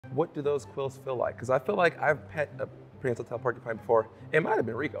what do those quills feel like? Because I feel like I've pet a prehensile tail porcupine before. It might have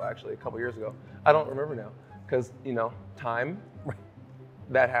been Rico actually a couple years ago. I don't remember now because time,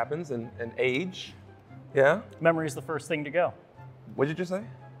 that happens, and age. Yeah. Memory's the first thing to go. What did you just say?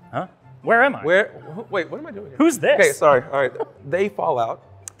 Huh? Where am I? Wait, what am I doing here? Who's this? Okay, sorry. All right. They fall out.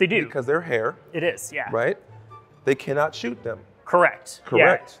 They do. Because they're hair. It is, yeah. Right? They cannot shoot them. Correct.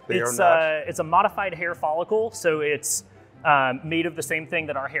 Correct. Yeah. It's a modified hair follicle, so it's made of the same thing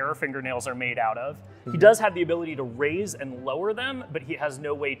that our hair or fingernails are made out of. He does have the ability to raise and lower them, but he has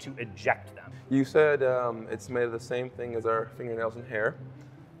no way to eject them. You said it's made of the same thing as our fingernails and hair.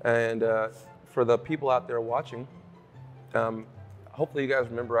 And for the people out there watching, hopefully you guys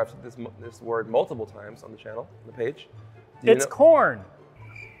remember I've said this word multiple times on the channel, on the page. It's corn.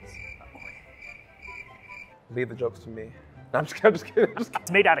 Leave the jokes to me. No, I'm just kidding.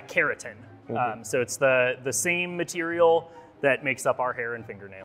 It's made out of keratin. So it's the same material that makes up our hair and fingernails.